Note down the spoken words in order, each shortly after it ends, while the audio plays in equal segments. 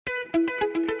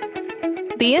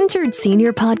The Injured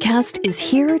Senior Podcast is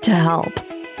here to help.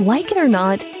 Like it or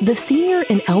not, the senior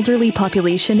and elderly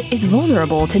population is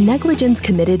vulnerable to negligence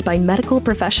committed by medical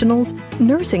professionals,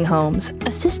 nursing homes,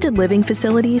 assisted living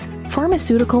facilities,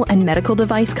 pharmaceutical and medical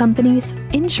device companies,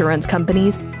 insurance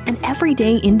companies, and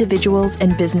everyday individuals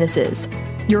and businesses.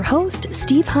 Your host,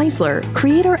 Steve Heisler,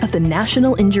 creator of the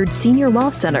National Injured Senior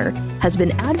Law Center, has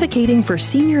been advocating for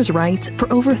seniors' rights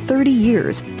for over 30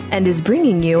 years and is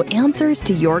bringing you answers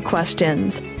to your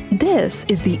questions. This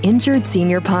is the Injured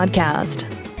Senior Podcast.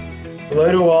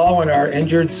 Hello to all in our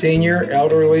injured senior,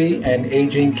 elderly, and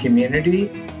aging community.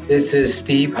 This is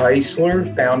Steve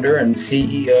Heisler, founder and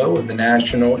CEO of the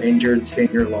National Injured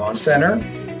Senior Law Center,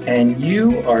 and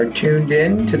you are tuned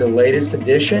in to the latest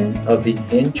edition of the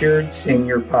Injured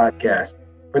Senior Podcast.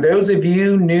 For those of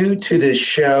you new to this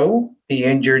show, the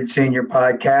Injured Senior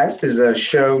Podcast is a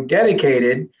show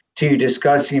dedicated to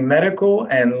discussing medical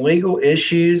and legal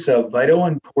issues of vital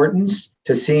importance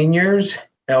to seniors,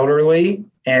 elderly,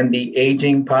 and the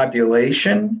aging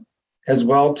population, as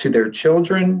well to their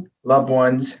children, loved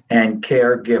ones, and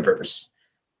caregivers.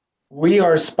 We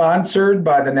are sponsored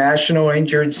by the National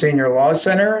Injured Senior Law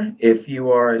Center. If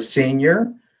you are a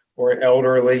senior or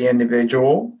elderly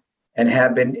individual and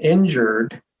have been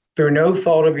injured through no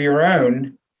fault of your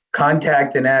own,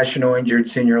 contact the National Injured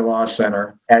Senior Law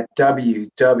Center at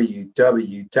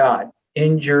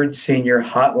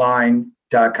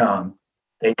www.injuredseniorhotline.com.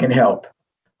 They can help.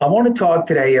 I want to talk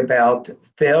today about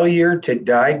failure to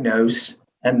diagnose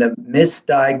and the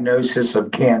misdiagnosis of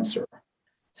cancer.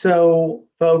 So,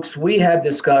 folks, we have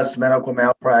discussed medical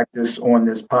malpractice on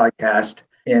this podcast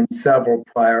in several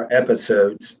prior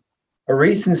episodes. A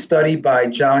recent study by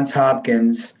Johns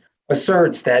Hopkins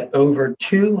asserts that over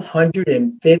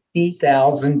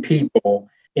 250,000 people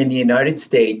in the United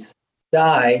States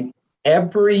die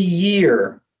every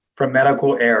year from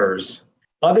medical errors.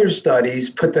 Other studies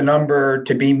put the number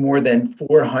to be more than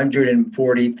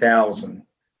 440,000.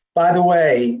 By the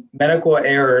way, medical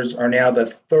errors are now the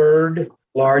third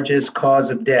largest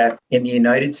cause of death in the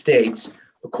United States,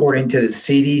 according to the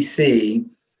CDC,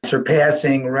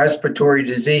 surpassing respiratory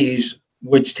disease,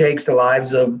 which takes the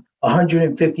lives of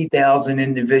 150,000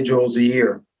 individuals a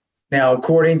year. Now,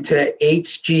 according to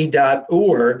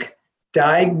hg.org,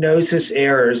 diagnosis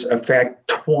errors affect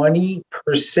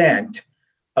 20%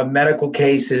 of medical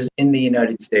cases in the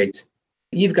United States.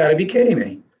 You've got to be kidding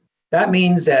me. That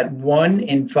means that 1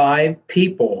 in 5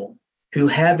 people who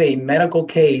have a medical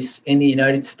case in the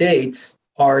United States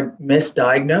are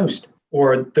misdiagnosed,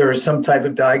 or there's some type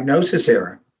of diagnosis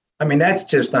error. I mean, that's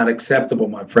just not acceptable,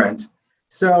 my friends.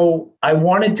 So I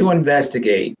wanted to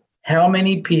investigate how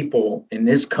many people in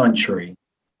this country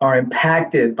are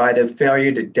impacted by the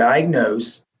failure to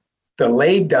diagnose,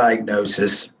 delayed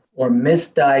diagnosis, or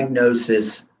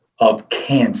misdiagnosis of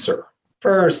cancer.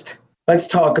 First, let's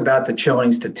talk about the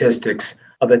chilling statistics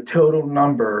of the total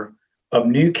number of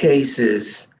new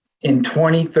cases in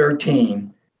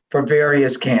 2013 for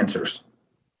various cancers.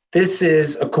 This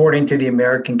is, according to the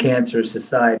American Cancer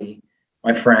Society,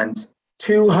 my friends,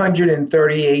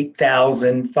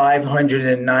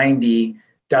 238,590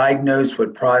 diagnosed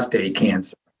with prostate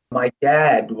cancer. My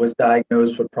dad was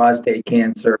diagnosed with prostate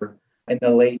cancer in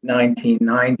the late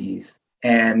 1990s,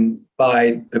 and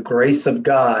by the grace of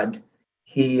God,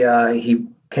 he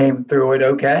came through it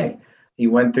okay. He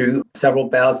went through several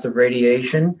bouts of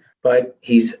radiation, but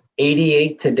he's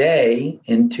 88 today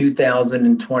in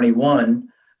 2021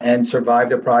 and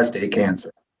survived the prostate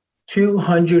cancer.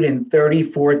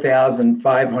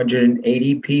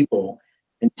 234,580 people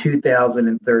in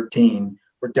 2013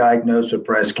 were diagnosed with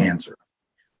breast cancer.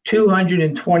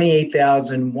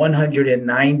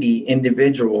 228,190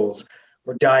 individuals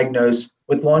were diagnosed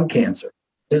with lung cancer.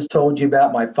 Just told you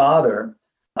about my father.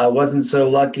 I wasn't so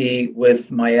lucky with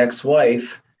my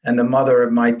ex-wife and the mother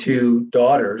of my 2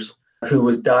 daughters, who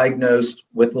was diagnosed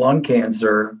with lung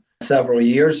cancer several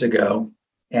years ago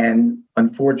and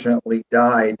unfortunately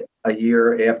died a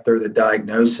year after the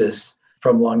diagnosis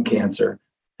from lung cancer.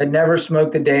 Had never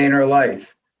smoked a day in her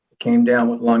life. Came down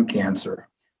with lung cancer.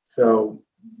 So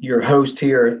your host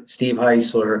here, Steve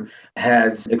Heisler,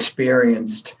 has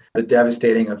experienced the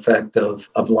devastating effect of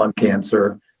lung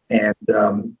cancer, and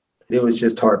it was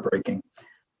just heartbreaking.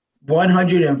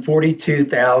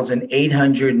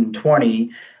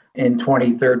 142,820 in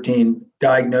 2013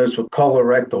 diagnosed with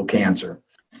colorectal cancer.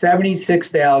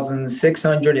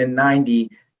 76,690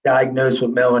 diagnosed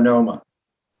with melanoma.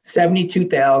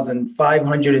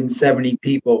 72,570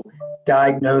 people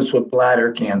diagnosed with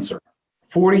bladder cancer.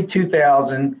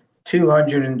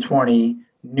 42,220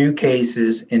 new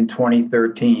cases in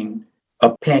 2013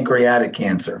 of pancreatic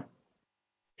cancer.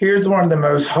 Here's one of the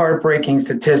most heartbreaking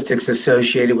statistics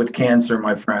associated with cancer,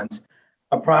 my friends.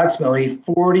 Approximately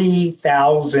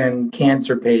 40,000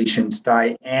 cancer patients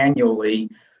die annually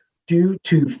due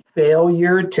to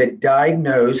failure to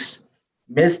diagnose,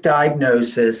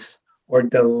 misdiagnosis, or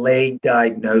delayed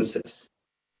diagnosis.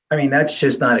 I mean, that's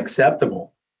just not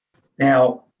acceptable.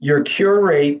 Now, your cure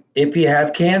rate, if you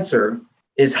have cancer,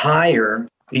 is higher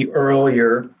the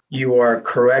earlier you are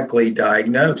correctly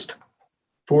diagnosed.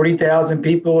 40,000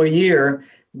 people a year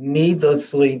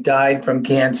needlessly died from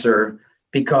cancer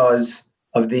because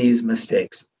of these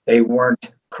mistakes. They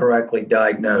weren't correctly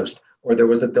diagnosed, or there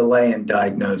was a delay in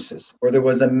diagnosis, or there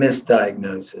was a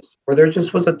misdiagnosis, or there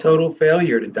just was a total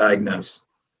failure to diagnose.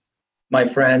 My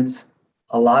friends,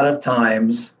 a lot of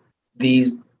times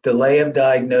these delay of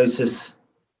diagnosis,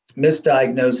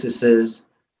 misdiagnoses,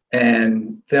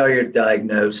 and failure to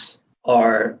diagnose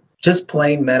are just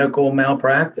plain medical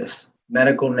malpractice,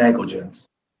 medical negligence.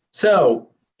 So,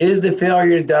 is the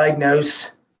failure to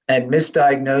diagnose and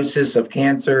misdiagnosis of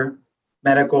cancer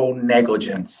medical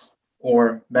negligence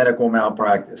or medical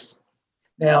malpractice?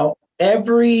 Now,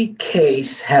 every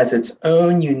case has its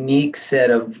own unique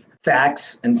set of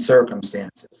facts and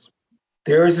circumstances.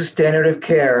 There is a standard of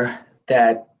care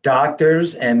that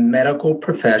doctors and medical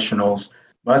professionals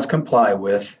must comply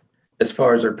with as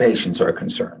far as their patients are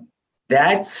concerned.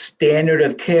 That standard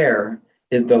of care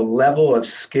is the level of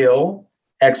skill,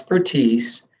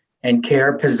 expertise, and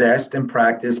care possessed and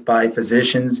practiced by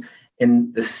physicians in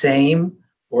the same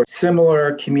or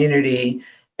similar community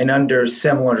and under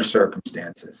similar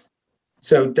circumstances.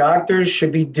 So doctors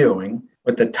should be doing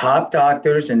what the top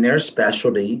doctors in their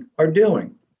specialty are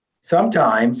doing.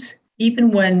 Sometimes,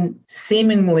 even when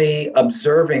seemingly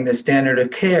observing the standard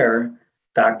of care,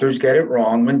 doctors get it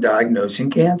wrong when diagnosing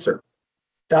cancer.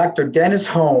 Dr. Dennis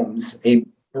Holmes, a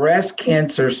breast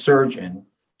cancer surgeon,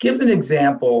 gives an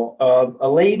example of a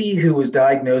lady who was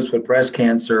diagnosed with breast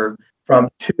cancer from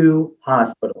two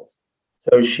hospitals.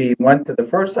 So she went to the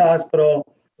first hospital,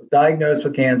 was diagnosed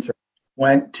with cancer,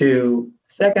 went to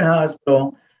the second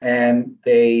hospital, and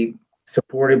they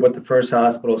supported what the first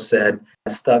hospital said,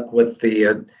 stuck with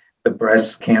the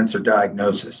breast cancer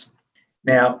diagnosis.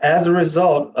 Now, as a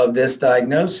result of this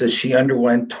diagnosis, she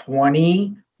underwent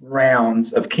 20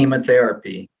 rounds of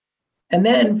chemotherapy and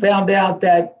then found out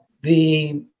that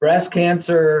the breast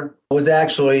cancer was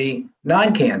actually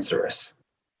non-cancerous.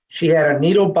 She had a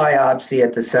needle biopsy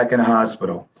at the second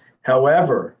hospital.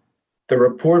 However, the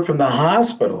report from the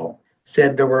hospital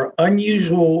said there were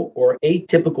unusual or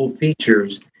atypical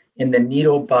features in the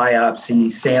needle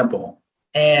biopsy sample.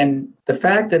 And the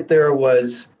fact that there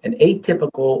was an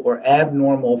atypical or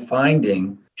abnormal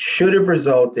finding should have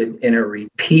resulted in a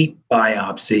repeat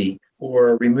biopsy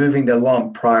or removing the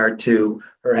lump prior to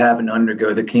her having to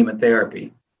undergo the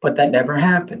chemotherapy. But that never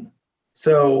happened.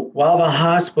 So while the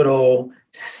hospital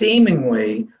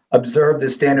seemingly observed the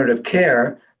standard of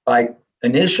care by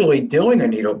initially doing a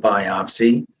needle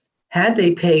biopsy, had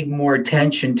they paid more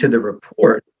attention to the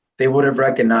report, they would have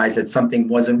recognized that something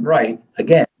wasn't right,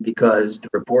 again, because the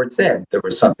report said there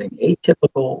was something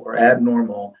atypical or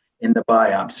abnormal in the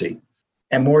biopsy,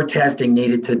 and more testing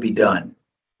needed to be done.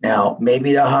 Now,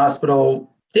 maybe the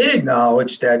hospital did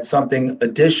acknowledge that something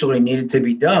additionally needed to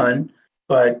be done,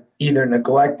 but either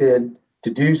neglected to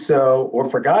do so or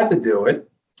forgot to do it.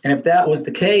 And if that was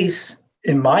the case,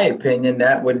 in my opinion,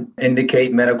 that would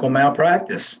indicate medical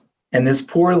malpractice. And this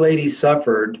poor lady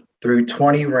suffered through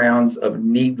 20 rounds of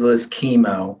needless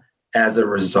chemo as a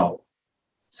result.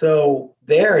 So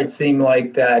there it seemed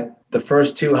like that the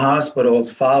first two hospitals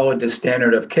followed the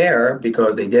standard of care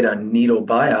because they did a needle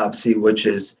biopsy, which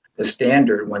is the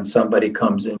standard when somebody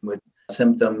comes in with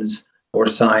symptoms or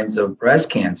signs of breast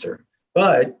cancer.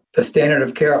 But the standard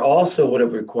of care also would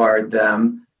have required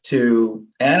them to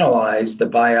analyze the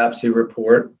biopsy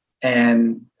report.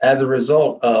 And as a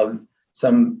result of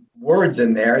some words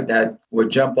in there that would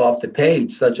jump off the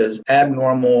page, such as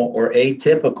abnormal or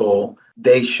atypical,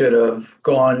 they should have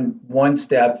gone one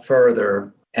step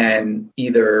further and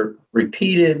either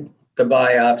repeated the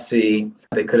biopsy.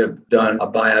 They could have done a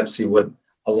biopsy with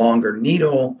a longer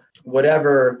needle,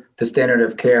 whatever the standard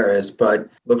of care is, but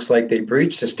looks like they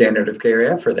breached the standard of care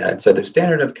after that. So the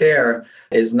standard of care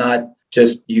is not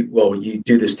just you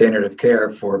do the standard of care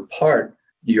for part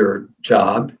your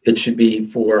job. It should be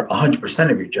for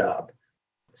 100% of your job.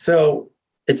 So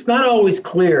it's not always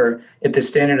clear if the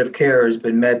standard of care has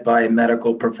been met by a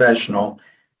medical professional,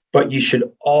 but you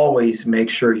should always make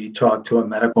sure you talk to a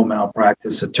medical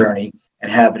malpractice attorney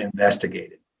and have it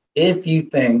investigated. If you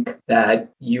think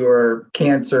that your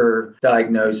cancer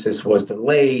diagnosis was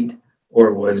delayed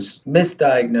or was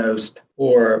misdiagnosed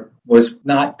or was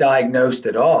not diagnosed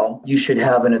at all, you should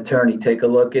have an attorney take a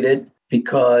look at it,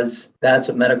 because that's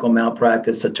what medical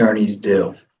malpractice attorneys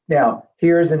do. Now,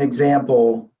 here's an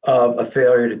example of a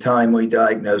failure to timely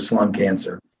diagnose lung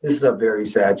cancer. This is a very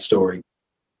sad story.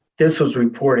 This was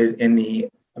reported in the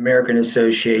American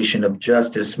Association of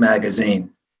Justice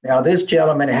magazine. Now, this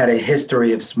gentleman had a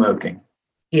history of smoking.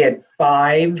 He had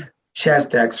 5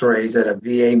 chest x-rays at a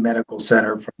VA medical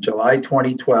center from July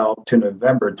 2012 to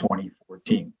November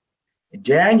 2014. In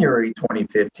January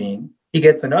 2015, he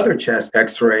gets another chest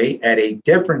x-ray at a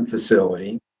different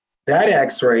facility. That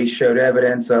x-ray showed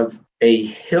evidence of a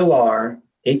Hilar,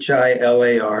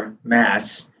 Hilar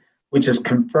mass, which is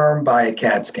confirmed by a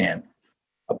CAT scan.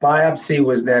 A biopsy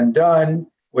was then done,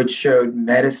 which showed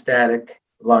metastatic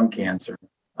lung cancer.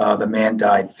 The man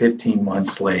died 15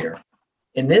 months later.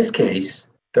 In this case,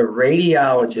 the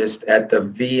radiologist at the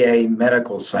VA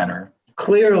medical center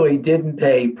clearly didn't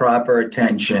pay proper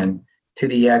attention to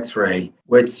the x-ray,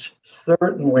 which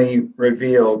certainly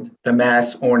revealed the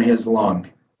mass on his lung.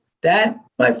 That,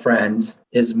 my friends,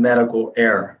 is medical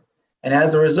error. And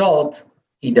as a result,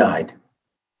 he died.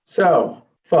 So,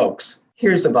 folks,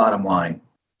 here's the bottom line.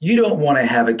 You don't want to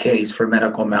have a case for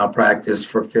medical malpractice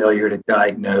for failure to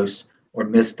diagnose or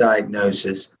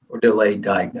misdiagnosis or delayed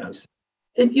diagnosis.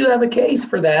 If you have a case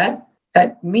for that,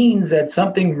 that means that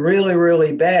something really,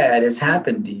 really bad has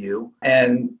happened to you,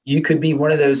 and you could be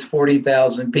one of those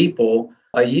 40,000 people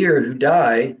a year who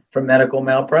die from medical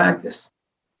malpractice.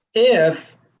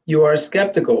 If you are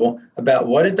skeptical about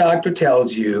what a doctor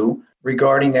tells you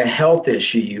regarding a health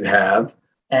issue you have,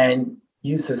 and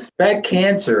you suspect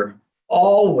cancer,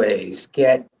 always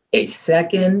get a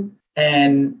second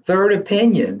and third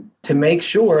opinion to make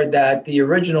sure that the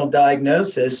original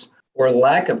diagnosis or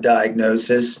lack of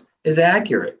diagnosis is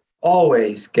accurate.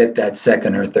 Always get that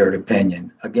second or third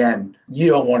opinion. Again, you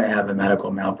don't want to have a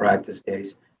medical malpractice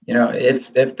case. You know,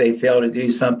 if they fail to do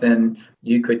something,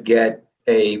 you could get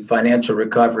a financial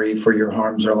recovery for your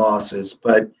harms or losses.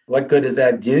 But what good does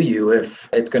that do you if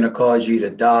it's going to cause you to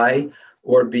die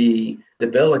or be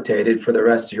debilitated for the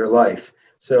rest of your life?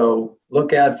 So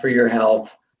look out for your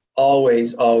health.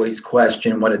 Always, always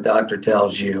question what a doctor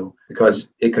tells you, because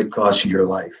it could cost you your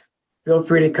life. Feel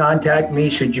free to contact me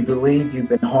should you believe you've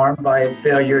been harmed by a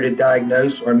failure to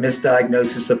diagnose or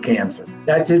misdiagnosis of cancer.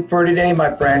 That's it for today,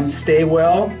 my friends. Stay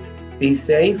well, be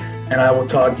safe, and I will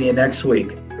talk to you next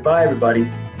week. Goodbye, everybody.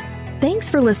 Thanks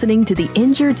for listening to the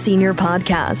Injured Senior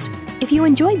Podcast. If you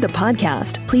enjoyed the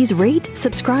podcast, please rate,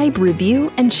 subscribe,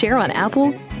 review, and share on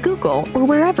Apple, Google, or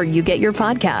wherever you get your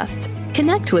podcasts.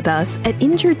 Connect with us at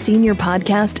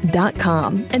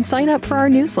injuredseniorpodcast.com and sign up for our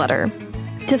newsletter.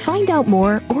 To find out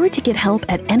more or to get help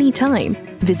at any time,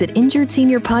 visit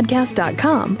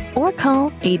injuredseniorpodcast.com or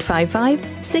call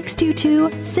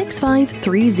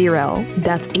 855-622-6530.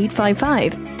 That's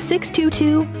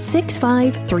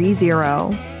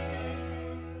 855-622-6530.